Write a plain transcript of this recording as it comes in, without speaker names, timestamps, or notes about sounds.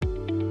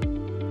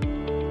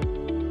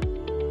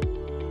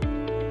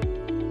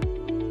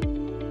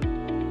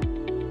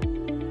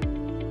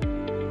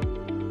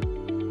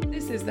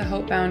is the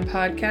Hopebound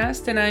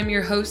Podcast, and I'm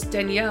your host,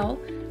 Danielle.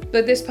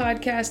 But this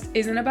podcast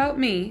isn't about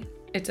me,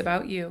 it's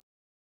about you.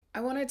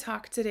 I want to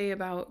talk today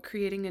about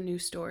creating a new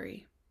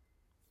story.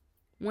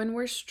 When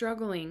we're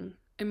struggling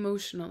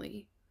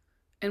emotionally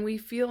and we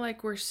feel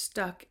like we're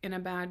stuck in a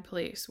bad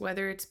place,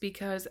 whether it's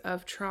because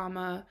of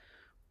trauma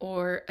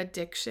or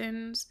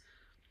addictions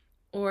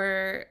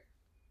or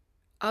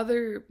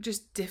other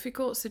just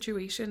difficult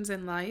situations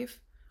in life,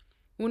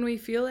 when we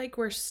feel like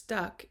we're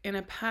stuck in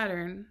a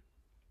pattern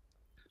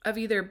of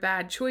either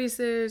bad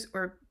choices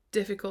or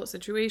difficult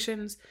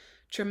situations,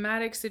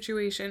 traumatic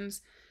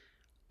situations,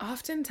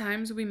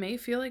 oftentimes we may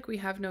feel like we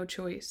have no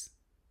choice.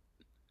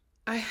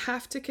 I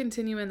have to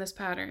continue in this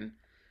pattern.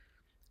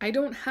 I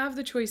don't have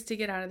the choice to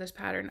get out of this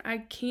pattern. I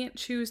can't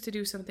choose to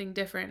do something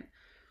different.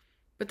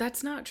 But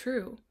that's not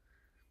true.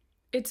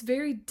 It's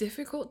very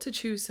difficult to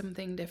choose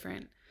something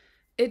different.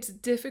 It's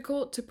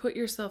difficult to put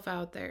yourself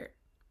out there.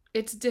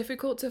 It's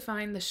difficult to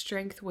find the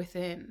strength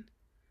within.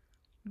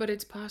 But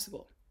it's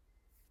possible.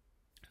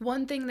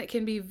 One thing that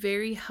can be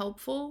very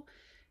helpful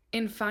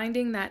in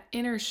finding that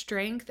inner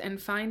strength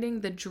and finding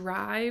the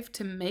drive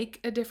to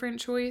make a different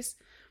choice,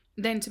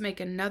 then to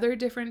make another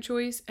different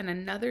choice and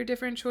another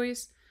different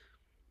choice,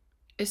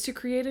 is to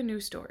create a new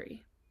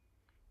story.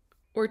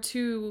 Or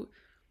to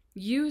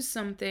use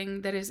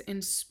something that is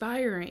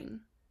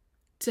inspiring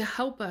to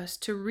help us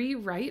to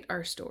rewrite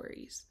our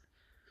stories.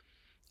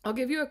 I'll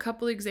give you a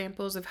couple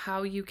examples of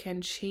how you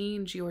can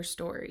change your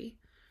story.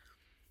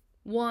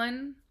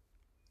 One,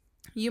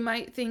 you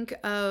might think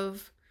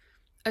of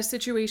a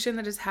situation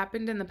that has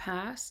happened in the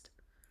past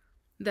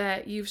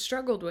that you've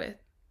struggled with,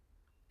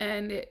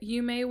 and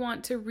you may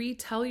want to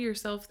retell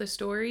yourself the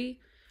story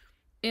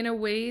in a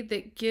way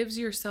that gives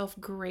yourself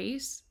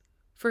grace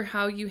for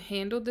how you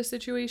handled the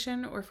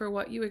situation or for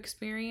what you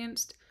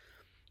experienced,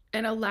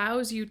 and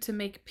allows you to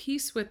make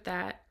peace with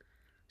that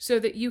so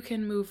that you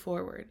can move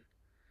forward.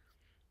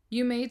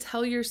 You may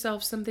tell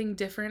yourself something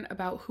different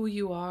about who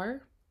you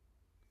are.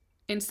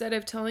 Instead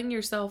of telling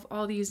yourself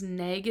all these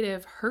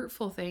negative,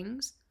 hurtful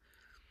things,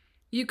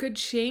 you could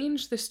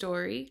change the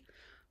story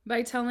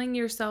by telling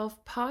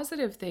yourself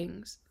positive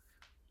things.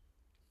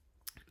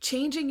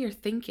 Changing your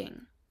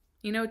thinking.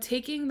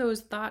 Taking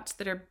those thoughts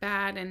that are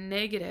bad and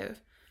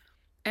negative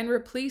and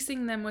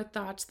replacing them with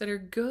thoughts that are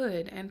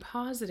good and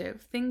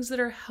positive, things that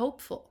are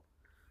helpful.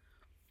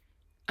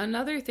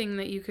 Another thing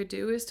that you could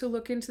do is to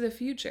look into the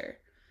future.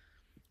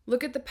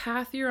 Look at the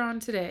path you're on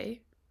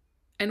today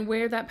and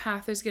where that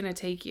path is going to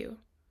take you.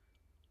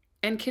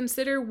 And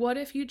consider, what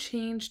if you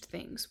changed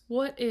things?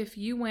 What if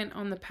you went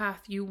on the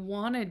path you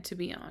wanted to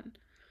be on?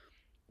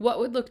 What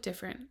would look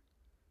different?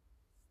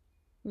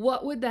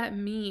 What would that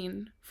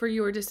mean for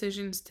your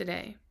decisions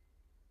today?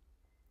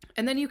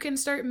 And then you can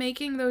start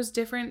making those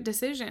different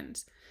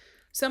decisions.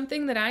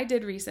 Something that I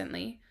did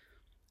recently,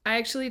 I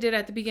actually did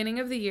at the beginning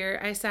of the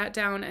year. I sat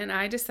down and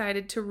I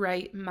decided to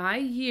write my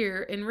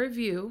year in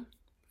review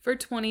for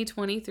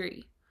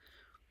 2023.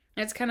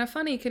 It's kind of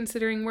funny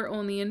considering we're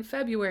only in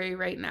February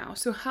right now.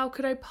 So how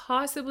could I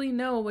possibly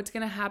know what's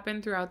going to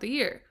happen throughout the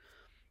year?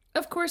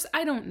 Of course,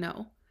 I don't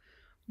know.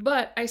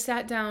 But I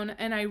sat down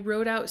and I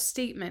wrote out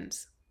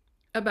statements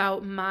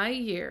about my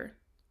year,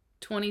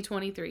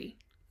 2023.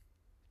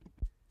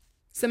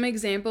 Some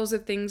examples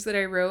of things that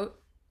I wrote.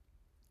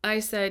 I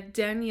said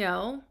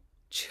Danielle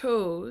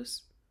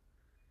chose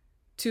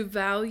to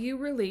value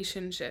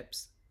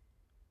relationships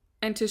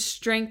and to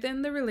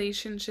strengthen the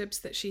relationships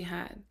that she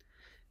had.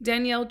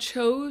 Danielle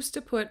chose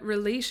to put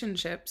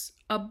relationships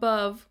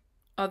above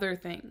other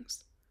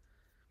things.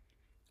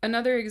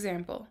 Another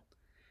example,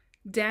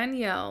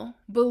 Danielle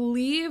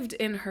believed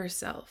in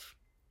herself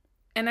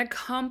and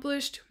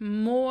accomplished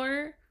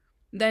more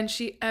than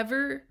she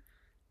ever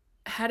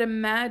had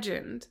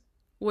imagined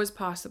was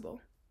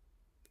possible.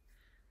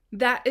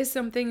 That is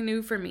something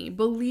new for me,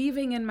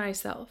 believing in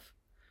myself.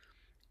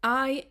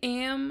 I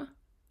am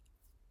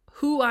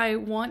who I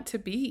want to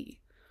be.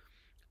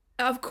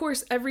 Of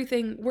course,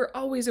 we're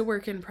always a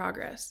work in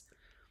progress,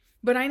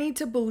 but I need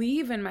to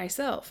believe in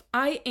myself.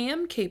 I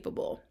am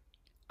capable.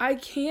 I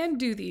can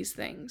do these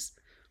things.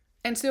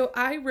 And so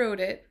I wrote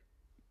it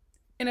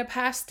in a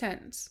past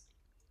tense.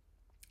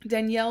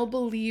 Danielle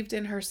believed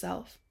in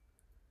herself.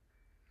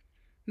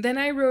 Then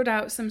I wrote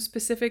out some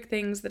specific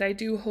things that I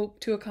do hope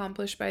to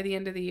accomplish by the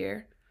end of the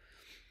year.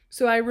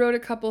 So I wrote a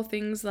couple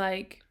things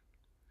like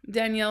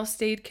Danielle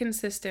stayed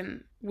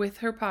consistent with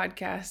her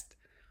podcast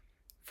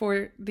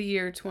for the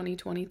year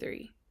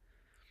 2023.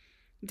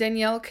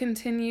 Danielle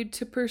continued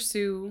to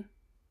pursue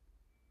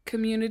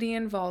community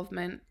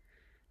involvement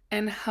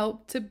and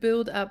helped to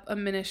build up a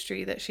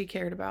ministry that she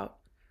cared about.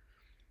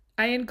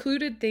 I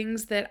included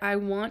things that I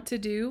want to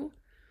do,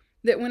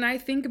 that when I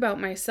think about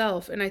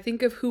myself and I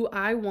think of who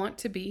I want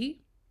to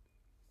be,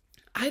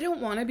 I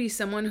don't want to be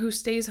someone who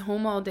stays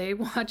home all day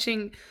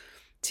watching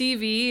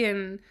TV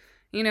and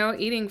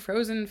eating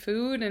frozen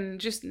food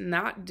and just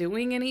not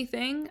doing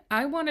anything.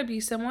 I want to be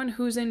someone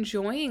who's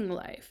enjoying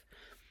life.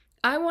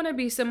 I want to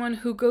be someone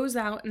who goes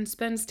out and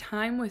spends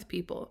time with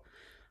people.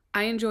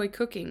 I enjoy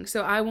cooking,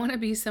 so I want to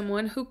be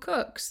someone who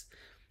cooks.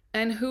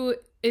 and who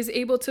is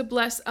able to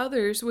bless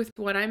others with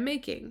what I'm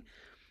making.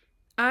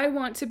 I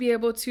want to be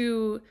able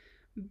to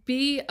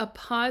be a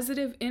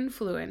positive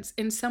influence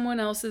in someone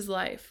else's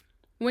life.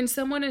 When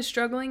someone is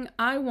struggling,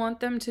 I want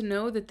them to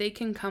know that they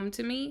can come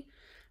to me,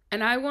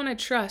 and I want to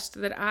trust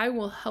that I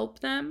will help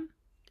them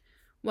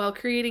while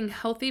creating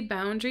healthy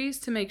boundaries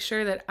to make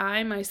sure that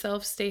I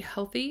myself stay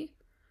healthy,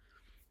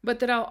 but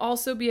that I'll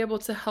also be able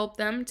to help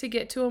them to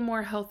get to a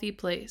more healthy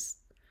place.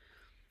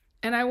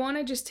 And I want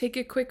to just take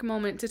a quick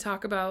moment to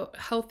talk about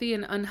healthy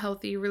and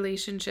unhealthy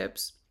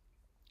relationships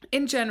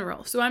in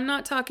general. So I'm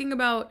not talking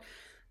about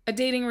a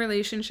dating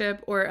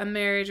relationship or a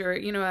marriage or,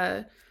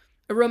 a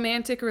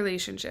romantic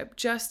relationship,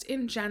 just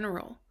in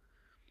general.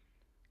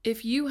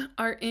 If you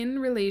are in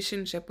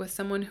relationship with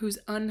someone who's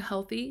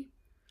unhealthy,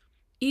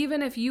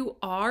 even if you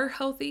are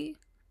healthy,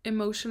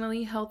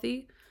 emotionally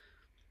healthy,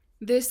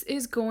 this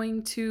is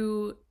going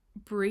to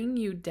bring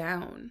you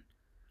down.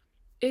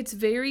 It's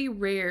very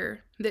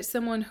rare that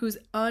someone who's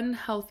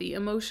unhealthy,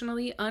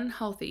 emotionally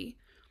unhealthy,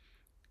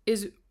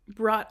 is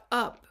brought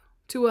up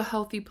to a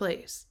healthy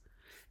place.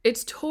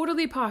 It's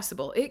totally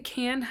possible. It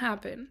can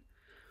happen.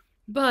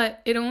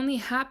 But it only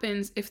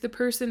happens if the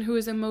person who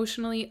is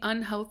emotionally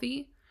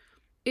unhealthy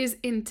is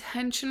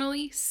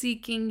intentionally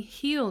seeking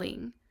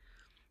healing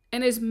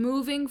and is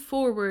moving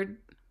forward,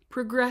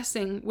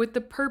 progressing with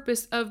the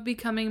purpose of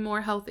becoming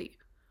more healthy.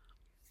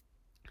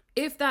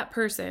 If that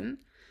person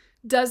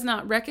does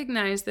not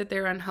recognize that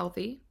they're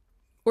unhealthy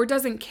or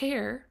doesn't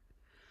care,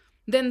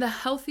 then the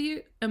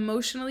healthy,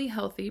 emotionally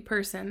healthy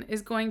person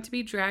is going to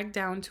be dragged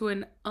down to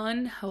an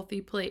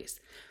unhealthy place.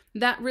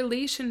 That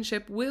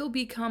relationship will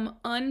become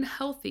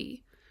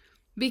unhealthy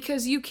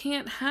because you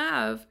can't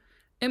have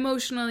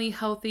emotionally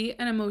healthy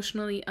and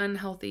emotionally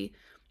unhealthy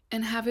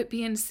and have it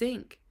be in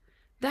sync.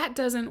 That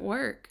doesn't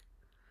work.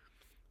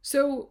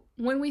 So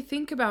when we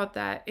think about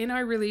that in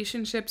our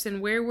relationships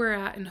and where we're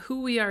at and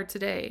who we are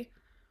today,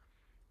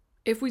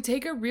 if we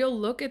take a real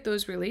look at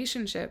those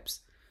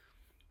relationships,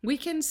 we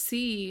can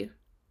see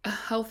a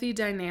healthy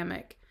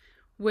dynamic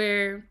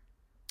where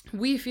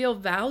we feel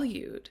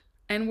valued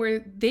and where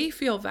they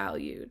feel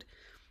valued.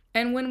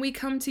 And when we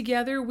come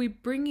together, we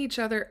bring each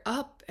other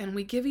up and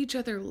we give each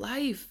other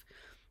life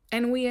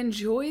and we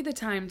enjoy the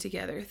time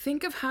together.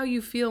 Think of how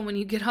you feel when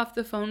you get off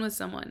the phone with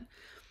someone.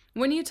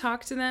 When you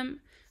talk to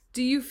them,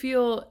 do you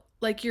feel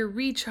like you're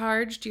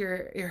recharged,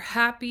 you're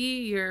happy,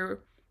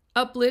 you're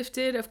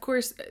uplifted? Of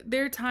course,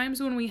 there are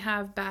times when we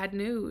have bad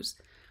news,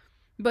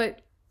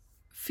 but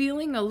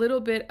feeling a little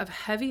bit of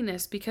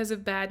heaviness because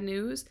of bad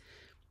news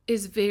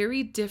is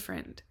very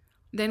different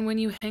than when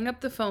you hang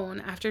up the phone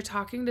after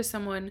talking to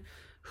someone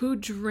who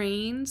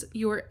drains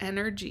your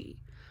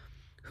energy,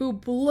 who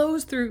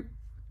blows through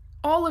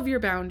all of your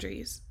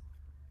boundaries,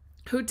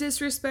 who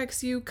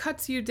disrespects you,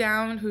 cuts you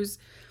down, who's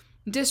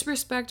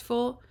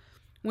disrespectful.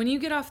 When you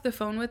get off the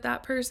phone with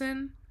that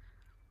person,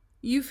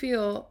 you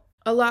feel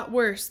a lot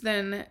worse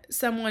than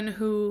someone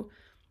who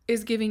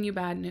is giving you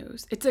bad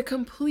news. It's a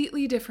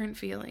completely different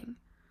feeling.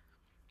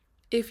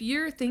 If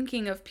you're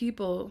thinking of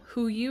people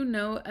who you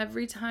know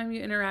every time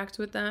you interact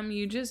with them,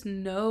 you just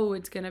know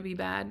it's going to be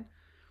bad,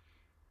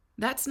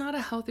 that's not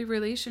a healthy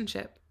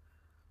relationship.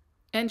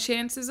 And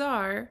chances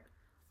are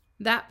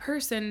that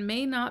person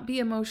may not be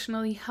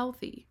emotionally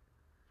healthy.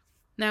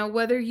 Now,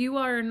 whether you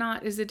are or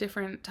not is a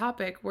different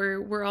topic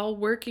where we're all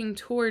working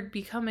toward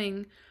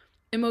becoming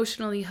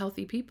emotionally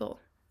healthy people.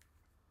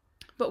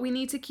 But we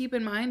need to keep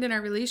in mind in our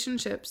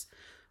relationships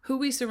who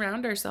we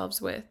surround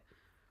ourselves with.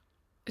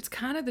 It's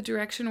kind of the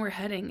direction we're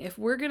heading. If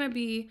we're going to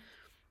be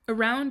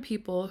around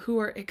people who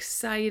are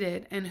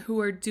excited and who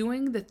are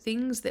doing the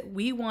things that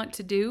we want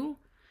to do,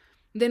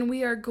 then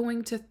we are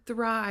going to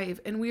thrive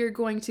and we are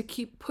going to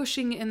keep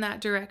pushing in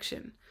that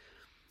direction.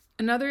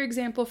 Another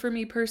example for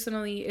me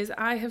personally is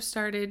I have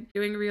started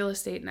doing real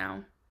estate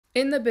now.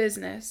 In the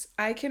business,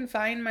 I can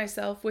find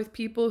myself with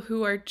people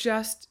who are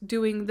just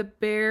doing the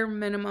bare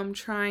minimum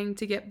trying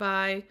to get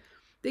by.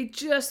 They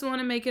just want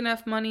to make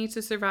enough money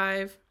to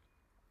survive.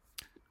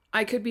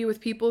 I could be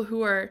with people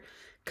who are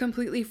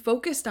completely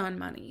focused on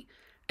money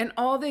and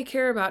all they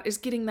care about is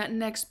getting that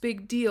next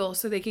big deal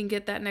so they can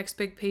get that next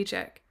big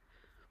paycheck.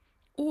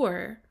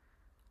 Or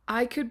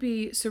I could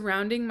be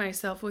surrounding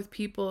myself with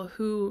people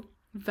who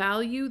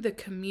value the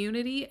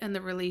community and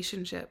the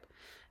relationship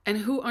and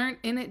who aren't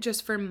in it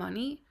just for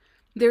money.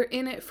 They're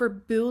in it for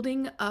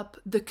building up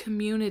the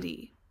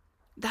community.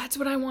 That's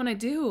what I want to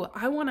do.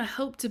 I want to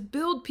help to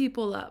build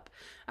people up.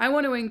 I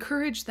want to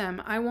encourage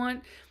them. I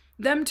want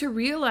them to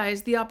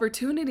realize the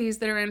opportunities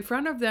that are in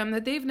front of them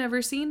that they've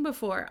never seen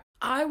before.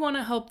 I want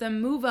to help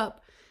them move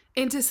up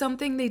into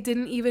something they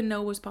didn't even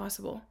know was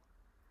possible.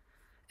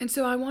 And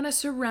so I want to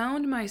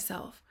surround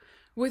myself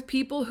with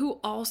people who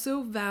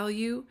also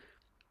value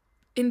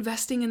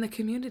investing in the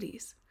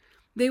communities.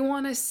 They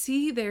want to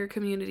see their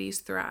communities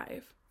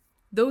thrive.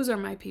 Those are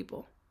my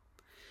people.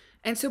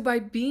 And so by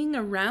being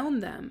around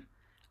them,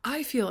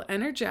 I feel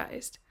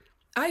energized.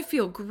 I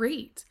feel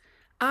great.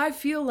 I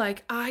feel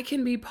like I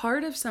can be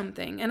part of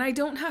something and I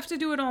don't have to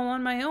do it all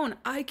on my own.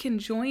 I can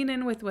join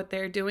in with what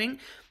they're doing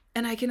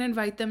and I can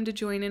invite them to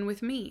join in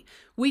with me.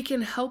 We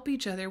can help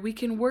each other. We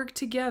can work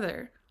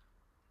together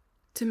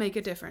to make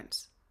a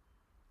difference.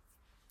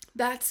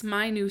 That's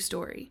my new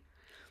story.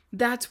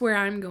 That's where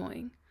I'm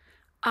going.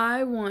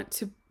 I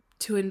want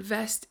to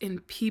invest in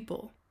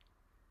people.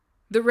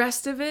 The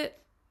rest of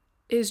it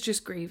is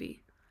just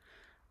gravy.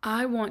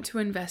 I want to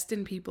invest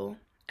in people,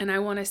 and I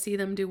want to see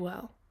them do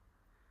well.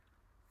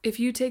 If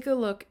you take a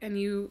look and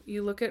you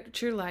look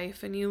at your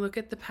life and you look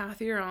at the path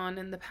you're on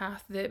and the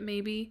path that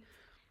maybe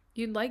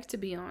you'd like to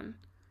be on,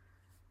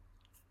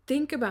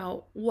 think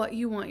about what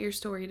you want your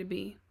story to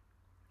be.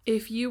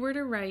 If you were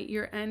to write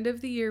your end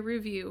of the year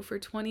review for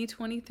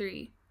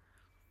 2023,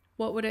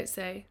 what would it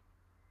say?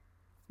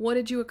 What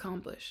did you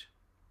accomplish?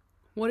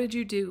 What did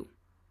you do?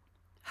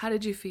 How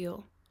did you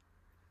feel?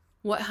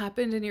 What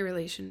happened in your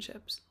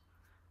relationships?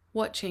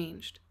 What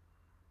changed?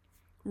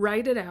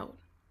 Write it out.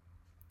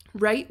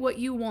 Write what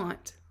you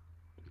want,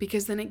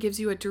 because then it gives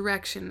you a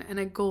direction and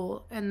a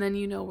goal, and then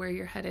you know where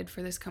you're headed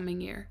for this coming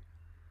year.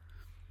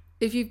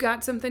 If you've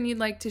got something you'd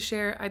like to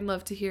share, I'd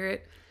love to hear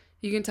it.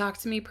 You can talk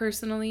to me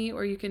personally,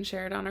 or you can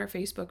share it on our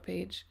Facebook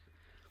page.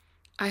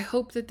 I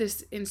hope that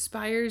this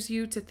inspires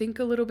you to think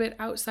a little bit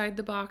outside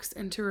the box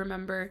and to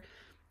remember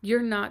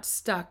you're not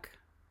stuck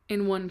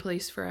in one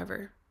place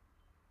forever.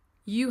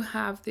 You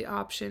have the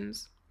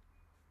options.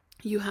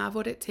 You have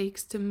what it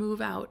takes to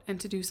move out and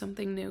to do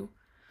something new.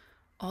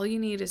 All you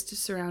need is to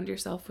surround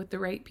yourself with the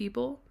right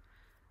people,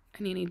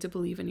 and you need to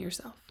believe in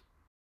yourself.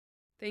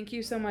 Thank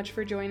you so much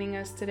for joining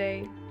us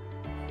today.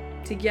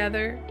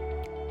 Together,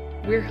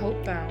 we're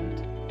hope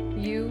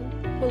bound. You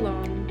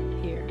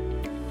belong here.